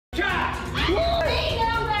Here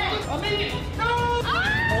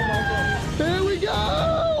we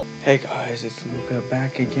go! Hey guys, it's Luca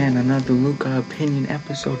back again, another Luca opinion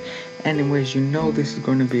episode. Anyways, you know this is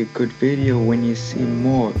going to be a good video when you see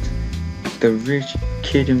Morgz, the rich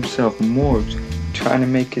kid himself, Morgz, trying to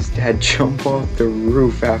make his dad jump off the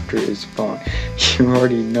roof after his phone. You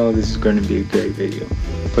already know this is going to be a great video.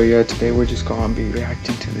 But yeah, today we're just going to be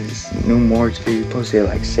reacting to this new Morgz video posted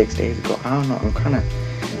like 6 days ago. I don't know, I'm kind of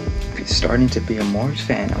starting to be a Morgz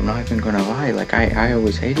fan. I'm not even gonna lie, like I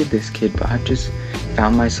always hated this kid, but I've just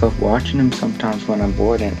found myself watching him sometimes when I'm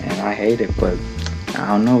bored, and I hate it. But I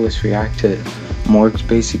don't know, let's react to Morgz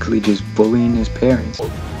basically just bullying his parents.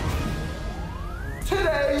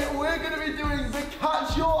 Today we're gonna be doing the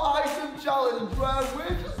catch your item challenge, where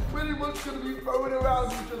we're just pretty much gonna be throwing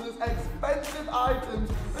around each other's expensive items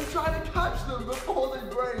and trying to catch them before they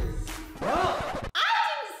break.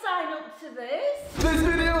 Sign up to this. This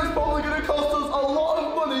video is probably going to cost us a lot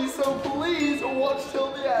of money, so please watch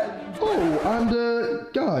till the end. Oh,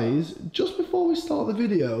 and guys, just before we start the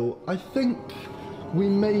video, I think we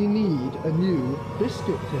may need a new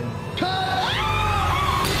biscuit tin.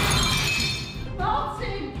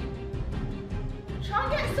 Martin, try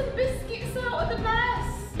and get some biscuits out of the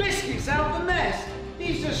mess. Biscuits out the mess?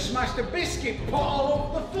 He's just smashed a biscuit pot all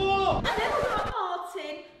over the floor. I never got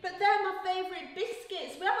Martin, but they're my favourite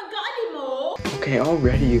biscuits. We haven't got any more. Okay,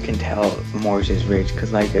 already you can tell Morgz is rich,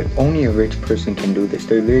 because like only a rich person can do this.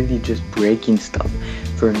 They're literally just breaking stuff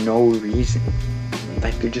for no reason.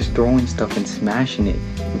 Like they're just throwing stuff and smashing it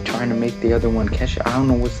and trying to make the other one catch it. I don't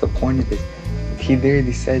know what's the point of this. He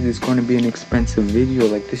literally says it's going to be an expensive video.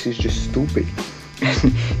 Like, this is just stupid.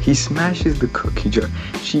 And he smashes the cookie jar.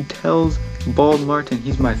 She tells Bald Martin,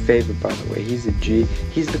 he's my favorite by the way, he's a G.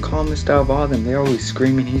 He's the calmest out of all of them. They're always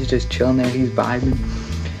screaming, he's just chilling there, he's vibing.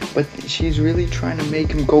 But she's really trying to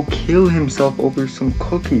make him go kill himself over some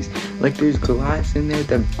cookies. Like, there's glass in there,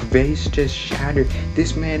 the vase just shattered.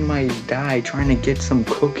 This man might die trying to get some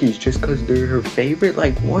cookies just because they're her favorite.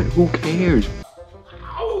 Like, what? Who cares?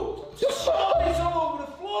 Ow! Just it's all over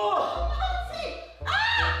the floor!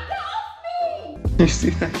 You see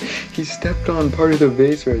that? He stepped on part of the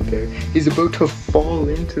vase right there. He's about to fall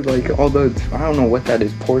into like all the, I don't know what that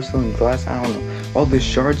is, porcelain, glass, I don't know. All the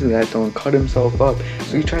shards of that though, and cut himself up.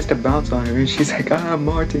 So he tries to bounce on her and she's like,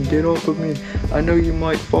 Martin, get off of me. I know you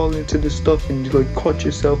might fall into the stuff and like cut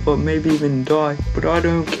yourself up, maybe even die, but I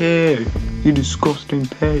don't care. You disgusting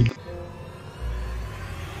pig.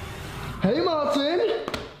 Hey Martin!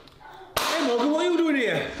 Hey Morgan, what are you doing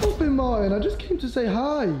here? Nothing, Martin, I just came to say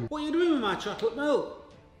hi. What are you doing with my chocolate milk?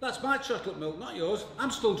 That's my chocolate milk, not yours. I'm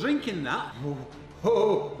still drinking that.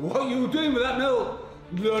 Oh, what are you doing with that milk?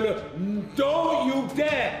 No, don't you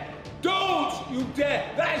dare! Don't you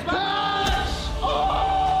dare! That is my... Oh,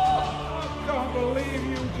 I can't believe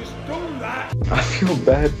you just done that! I feel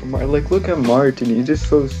bad for Martin. Like, look at Martin. He's just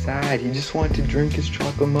so sad. He just wanted to drink his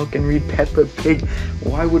chocolate milk and read Peppa Pig.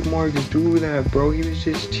 Why would Morgz do that, bro? He was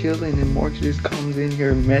just chilling, and Morgz just comes in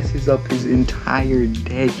here and messes up his entire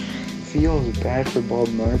day. Feels bad for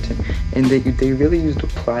Bald Martin. And they really used a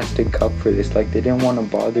plastic cup for this. Like, they didn't want to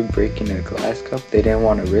bother breaking a glass cup. They didn't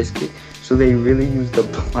want to risk it. So they really used a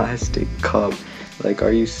plastic cup. Like,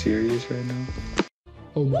 are you serious right now?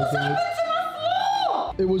 Oh my What's God. happened to my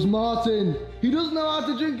floor? It was Martin. He doesn't know how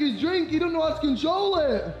to drink his drink. He doesn't know how to control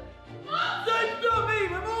it. That's not me,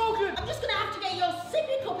 Morgan! I'm just going to have to get your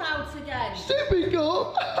sippy cup out again. Sippy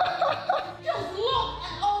cup? Just look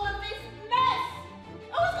at all of this mess.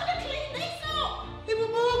 I was going to clean this up. It was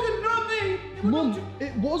Morgan, not me! Mum,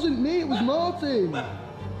 it wasn't me, it was Martin.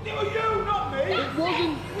 It was you, not me! It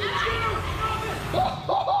wasn't. You clean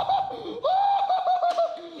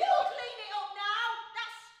it up now.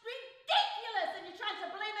 That's ridiculous, and you're trying to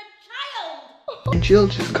blame a child. And Jill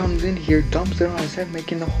just comes in here, dumps it on his head,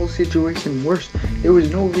 making the whole situation worse. There was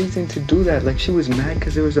no reason to do that. Like, she was mad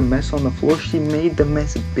because there was a mess on the floor. She made the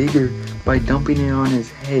mess bigger by dumping it on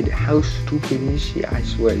his head. How stupid is she? I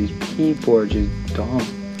swear, these people are just dumb.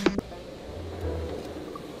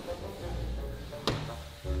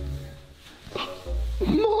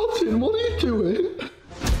 Martin, what are you doing?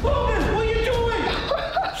 Morgan, what are you doing?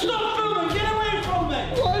 Stop filming! Get away from me!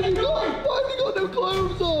 Why have you got no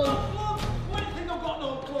clothes on? Why do you think I've got no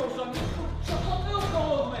clothes on? You put chocolate milk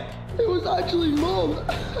all over me! It was actually Mum.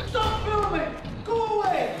 Stop filming! Go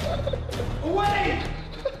away! Away!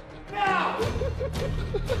 Now!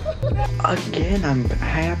 Again, I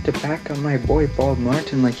have to back up my boy Bald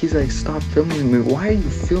Martin. Like, he's like, stop filming me. Why are you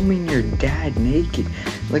filming your dad naked?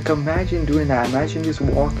 Like, imagine doing that. Imagine just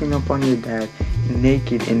walking up on your dad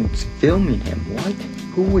naked and filming him. What?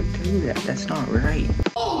 Who would do that? That's not right.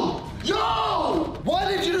 Oh, yo!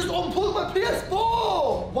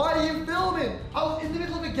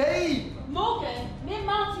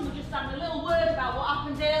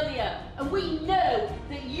 we know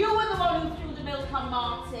that you were the one who threw the milk on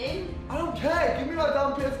Martin. I don't care. Give me my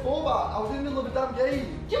damn PS4 back. I was in the middle of a damn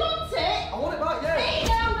game. Do you want it? I want it back, yeah. Lay it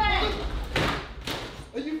down then.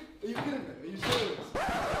 Are you kidding me? Are you serious?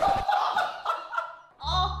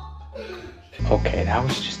 Okay, that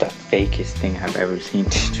was just the fakest thing I've ever seen.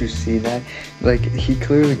 Did you see that? Like, he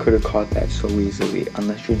clearly could have caught that so easily,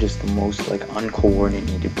 unless you're just the most, like,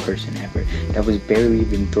 uncoordinated person ever that was barely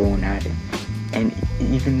even thrown at it. And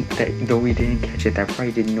even that, though he didn't catch it, that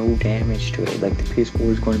probably did no damage to it. Like, the PS4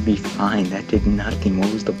 was going to be fine. That did nothing.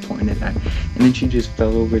 What was the point of that? And then she just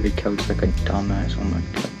fell over the couch like a dumbass. Oh my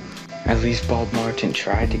god. At least Bob Martin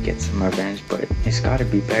tried to get some revenge, but it's gotta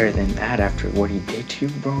be better than that after what he did to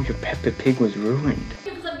you, bro. Your Peppa Pig was ruined.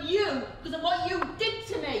 Because of you, because of what you did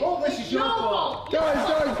to me. Oh, this is your fault.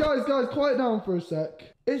 Guys, quiet down for a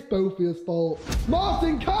sec. It's both of your fault.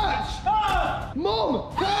 Martin, catch! Ah!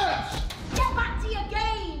 Mum, catch! Get back to your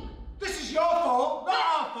game. This is your fault, not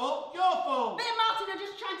our fault, your fault. Me and Martin are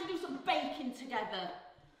just trying to do some baking together.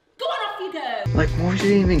 Go on, off you go. Like, Morgz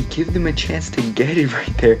didn't even give them a chance to get it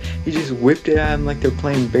right there. He just whipped it at him like they're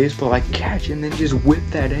playing baseball, like catch, and then just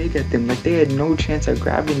whipped that egg at them. Like, they had no chance of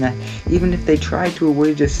grabbing that. Even if they tried to, it would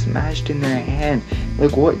have just smashed in their hand.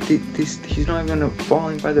 Like, what? He's not even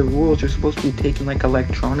falling by the rules. You're supposed to be taking, like,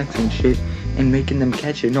 electronics and shit and making them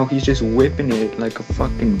catch it. No, he's just whipping it like a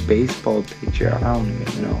fucking baseball pitcher. I don't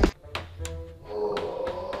even know.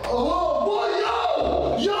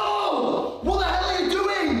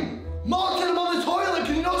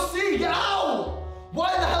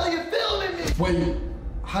 Wait,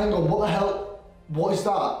 hang on, what the hell? What is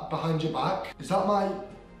that behind your back? Is that my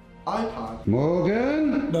iPad?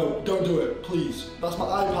 Morgan? No, don't do it, please. That's my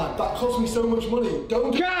iPad. That cost me so much money.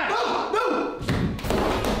 Don't do it. No, no!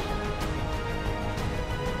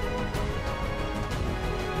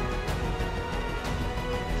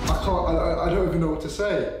 I don't even know what to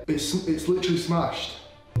say. It's literally smashed.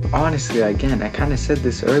 Honestly, again, I kind of said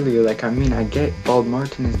this earlier, like, I mean, I get Bob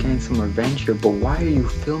Martin is getting some revenge here, but why are you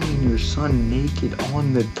filming your son naked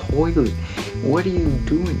on the toilet? What are you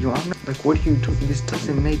doing? Like, what are you doing? This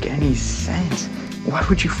doesn't make any sense. Why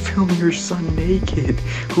would you film your son naked?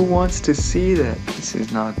 Who wants to see that? This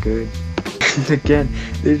is not good. Again,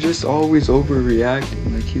 they're just always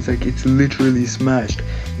overreacting. Like, he's like, it's literally smashed.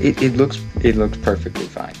 It looks perfectly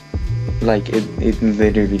fine. Like, it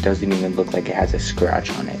literally doesn't even look like it has a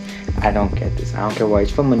scratch on it. I don't get this. I don't care why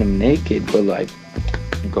he's filming him naked, but like,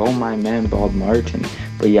 go my man Bob Martin.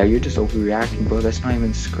 But yeah, you're just overreacting, bro. That's not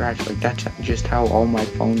even scratched. Like, that's just how all my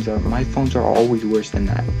phones are. My phones are always worse than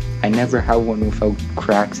that. I never have one without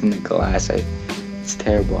cracks in the glass. It's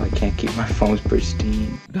terrible. I can't keep my phones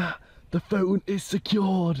pristine. The phone is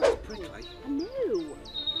secured.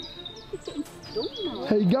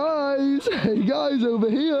 Hey guys over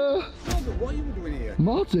here. What are you doing here?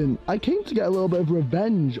 Martin, I came to get a little bit of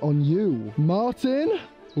revenge on you. Martin,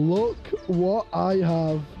 look what I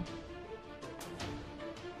have.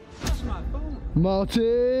 That's my phone.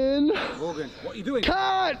 Martin. Morgan, what are you doing?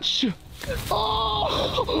 Catch!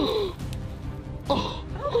 Oh! Oh!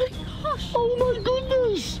 Oh my gosh. Oh my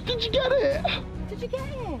goodness! Did you get it? Did you get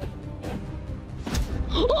it?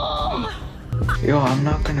 Oh! Yo, I'm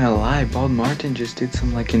not gonna lie, Bob Martin just did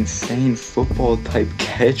some like insane football type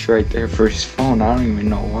catch right there for his phone. I don't even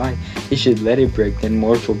know why. He should let it break, then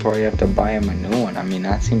Morgz will probably have to buy him a new one. I mean,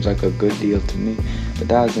 that seems like a good deal to me. But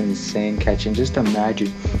that was an insane catch, and just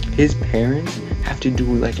imagine, his parents have to do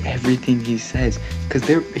like everything he says, because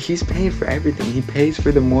he's paying for everything. He pays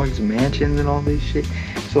for the Morgz mansions and all this shit.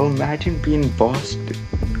 So imagine being bossed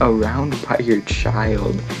around by your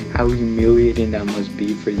child. How humiliating that must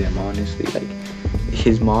be for them, honestly. Like,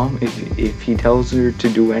 his mom, if he tells her to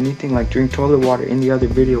do anything, like drink toilet water in the other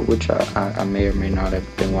video, which I may or may not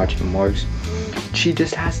have been watching Morgz, she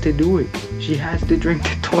just has to do it. She has to drink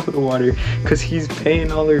the toilet water because he's paying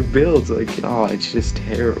all her bills. Like, oh, it's just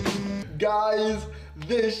terrible. Guys,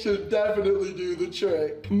 this should definitely do the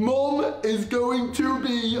trick. Mum is going to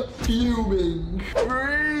be fuming.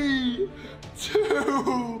 3, 2,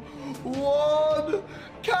 1,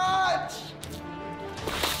 catch!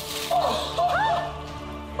 Oh.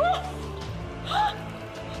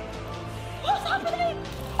 What's happening?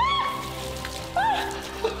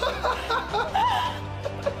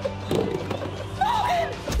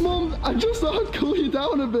 Mum, I just thought I'd cool you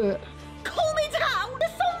down a bit. Cool me down? The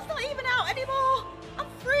sun's not even out anymore. I'm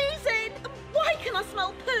freezing. And why can I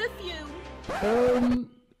smell perfume?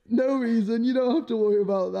 No reason. You don't have to worry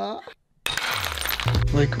about that.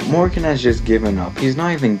 Like, Morgan has just given up. He's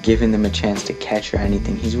not even giving them a chance to catch or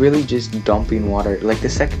anything. He's really just dumping water. Like, the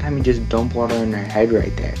second time he just dumped water on her head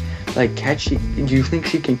right there. Like do you think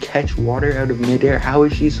she can catch water out of midair? How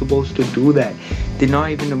is she supposed to do that? They're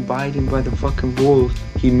not even abiding by the fucking rules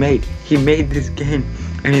he made. He made this game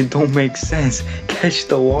and it don't make sense. Catch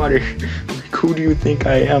the water. Like, who do you think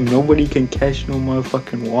I am? Nobody can catch no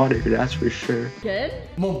motherfucking water, that's for sure. Good.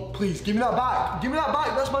 Mum, please, give me that back. Give me that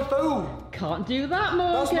back, that's my phone. Can't do that,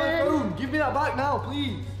 Morgan. That's my phone. Give me that back now,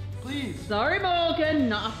 please. Please. Sorry, Morgan,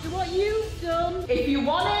 not after what you've done. If you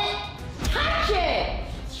want it, catch it!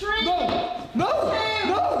 3, No! No! 2,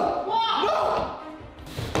 No! 1. No!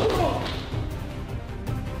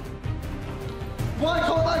 Why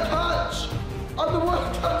can't I catch? I'm the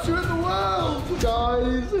worst catcher in the world!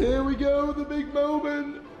 Guys, here we go, the big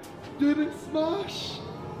moment. Did it smash?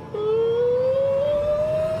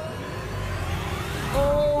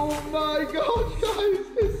 Oh my god, guys,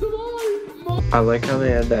 it survived! I like how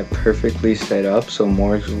they had that perfectly set up so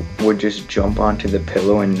Morgz would just jump onto the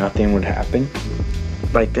pillow and nothing would happen.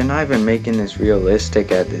 Like, they're not even making this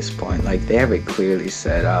realistic at this point. Like, they have it clearly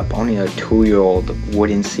set up. Only a 2-year-old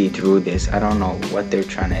wouldn't see through this. I don't know what they're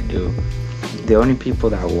trying to do. The only people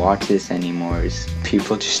that watch this anymore is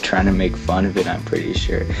people just trying to make fun of it, I'm pretty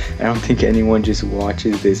sure. I don't think anyone just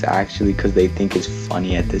watches this actually because they think it's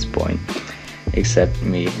funny at this point. Except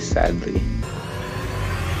me, sadly.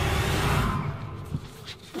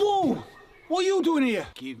 Whoa! What are you doing here?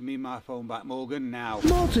 Give me my phone back, Morgan, now.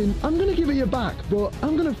 Martin, I'm gonna give it you back, but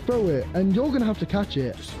I'm gonna throw it, and you're gonna have to catch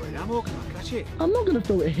it. Just throw it down, Morgan, I'll catch it. I'm not gonna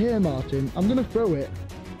throw it here, Martin. I'm gonna throw it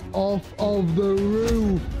off of the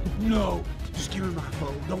roof. No, just give me my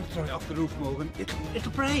phone. Don't throw it off the roof, Morgan.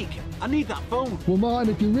 It'll break. I need that phone. Well,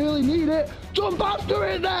 Martin, if you really need it, jump after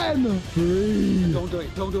it then. 3, Don't do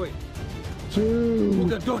it, don't do it. 2,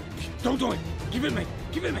 Morgan, don't do it. Give it me,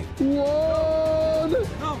 give it me. 1.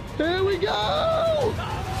 No. Here we go.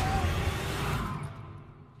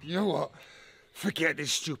 You know what? Forget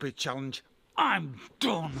this stupid challenge. I'm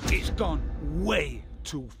done. It's gone way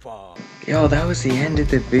too far. Yo, that was the end of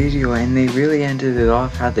the video, and they really ended it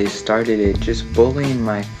off how they started it, just bullying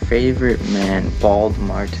my favorite man, Bald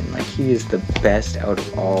Martin. Like, he is the best out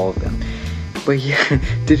of all of them. But yeah,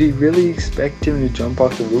 did he really expect him to jump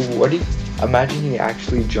off the roof? Imagine he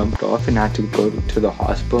actually jumped off and had to go to the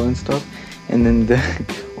hospital and stuff, and then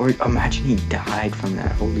or imagine he died from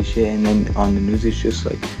that, holy shit. And then on the news it's just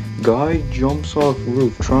like, guy jumps off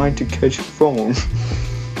roof trying to catch phone.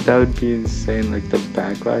 That would be insane, like the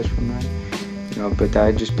backlash from that, you know. But that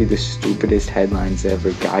would just be the stupidest headlines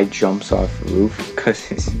ever. Guy jumps off roof cause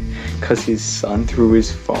his son threw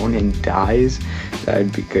his phone and dies. That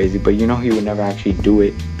would be crazy. But you know, he would never actually do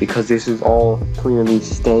it because this is all clearly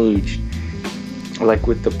staged. Like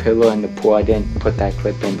with the pillow and the pool, I didn't put that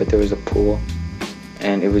clip in, but there was a pool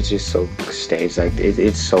and it was just so staged. Like,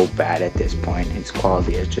 it's so bad at this point. Its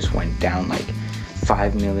quality has just went down like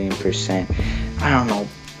 5,000,000%. I don't know.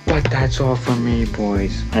 But that's all from me,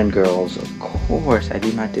 boys and girls. Of course, I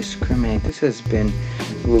do not discriminate. This has been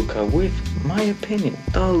Luca with my opinion,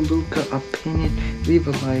 the Luca opinion. Leave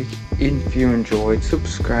a like if you enjoyed.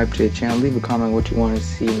 Subscribe to the channel. Leave a comment what you want to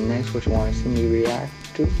see next, what you want to see me react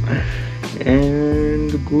to.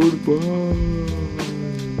 And goodbye.